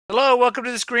Hello, welcome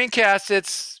to the screencast.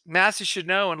 It's Maths You Should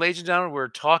Know. And ladies and gentlemen, we're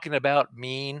talking about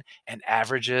mean and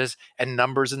averages and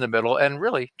numbers in the middle and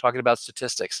really talking about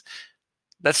statistics.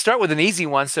 Let's start with an easy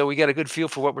one so we get a good feel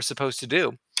for what we're supposed to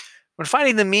do. When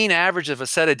finding the mean average of a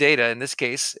set of data, in this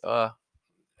case,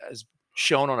 as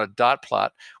shown on a dot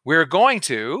plot, we're going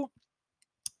to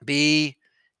be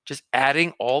just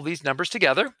adding all these numbers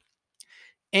together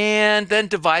and then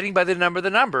dividing by the number of the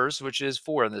numbers, which is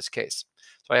 4 in this case.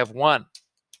 So I have 1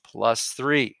 plus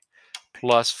 3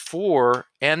 plus 4,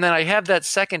 and then I have that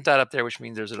second dot up there, which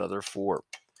means there's another 4.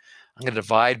 I'm going to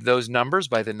divide those numbers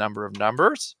by the number of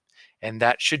numbers, and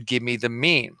that should give me the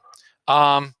mean.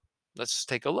 Let's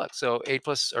take a look. So 4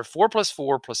 plus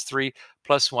 4 plus 3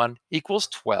 plus 1 equals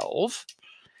 12.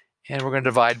 And we're going to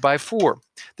divide by 4.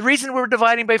 The reason we're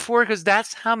dividing by 4 is because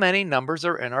that's how many numbers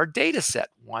are in our data set.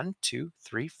 1, 2,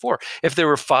 3, 4. If there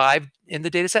were 5 in the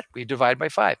data set, we divide by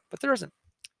 5, but there isn't.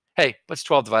 Hey, what's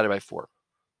 12 divided by 4?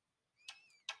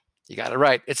 You got it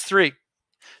right. It's 3.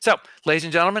 So, ladies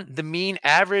and gentlemen, the mean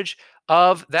average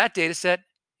of that data set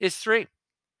is 3.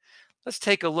 Let's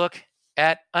take a look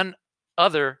at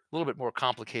another little bit more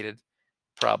complicated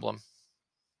problem.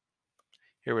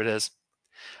 Here it is.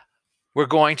 We're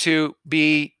going to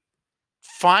be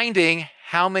finding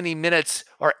how many minutes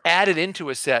are added into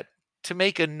a set to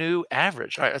make a new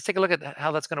average. All right, let's take a look at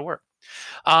how that's going to work.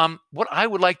 What I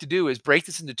would like to do is break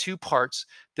this into 2 parts.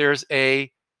 There's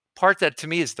a part that to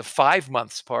me is the 5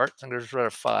 months part. So I'm going to just write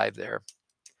a 5 there.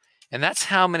 And that's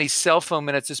how many cell phone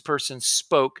minutes this person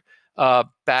spoke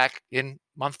back in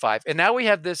month 5. And now we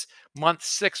have this month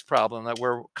 6 problem that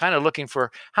we're kind of looking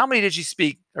for. How many did you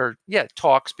speak or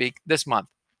speak this month?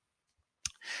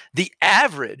 The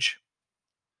average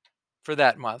for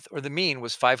that month, or the mean,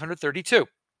 was 532.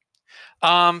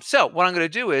 So what I'm going to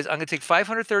do is I'm going to take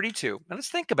 532, and let's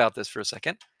think about this for a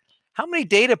second. How many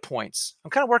data points?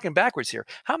 I'm kind of working backwards here.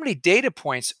 How many data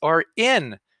points are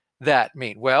in that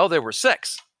mean? Well, there were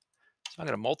 6. So I'm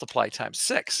going to multiply times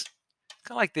 6.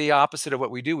 Kind of like the opposite of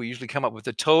what we do. We usually come up with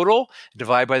the total,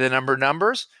 divide by the number of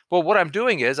numbers. Well, what I'm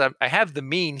doing is I have the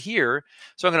mean here.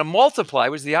 So I'm going to multiply,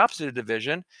 which is the opposite of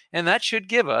division. And that should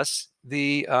give us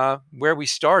the where we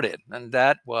started. And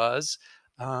that was,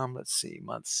 let's see,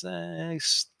 month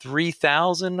 6,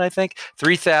 3,000, I think.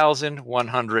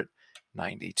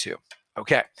 3,192.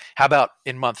 Okay. How about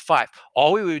in month 5?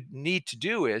 All we would need to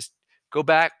do is go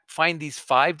back, find these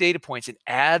 5 data points, and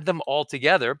add them all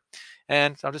together.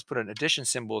 And I'll just put an addition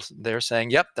symbol there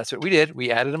saying, yep, that's what we did.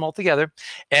 We added them all together.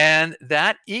 And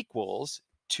that equals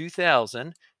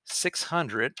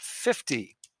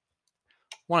 2,650.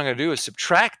 What I'm going to do is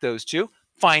subtract those two,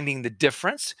 finding the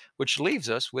difference, which leaves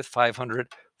us with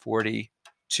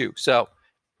 542. So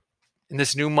in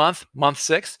this new month, month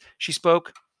 6, she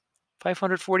spoke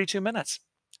 542 minutes.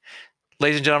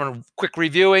 Ladies and gentlemen, quick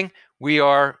reviewing. We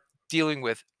are dealing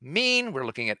with mean. We're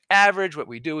looking at average. What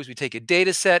we do is we take a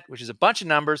data set, which is a bunch of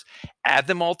numbers, add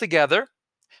them all together,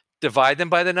 divide them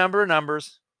by the number of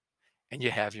numbers, and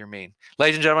you have your mean.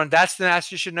 Ladies and gentlemen, that's the Maths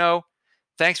You Should Know.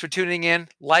 Thanks for tuning in.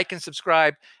 Like and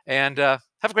subscribe, and have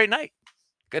a great night.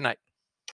 Good night.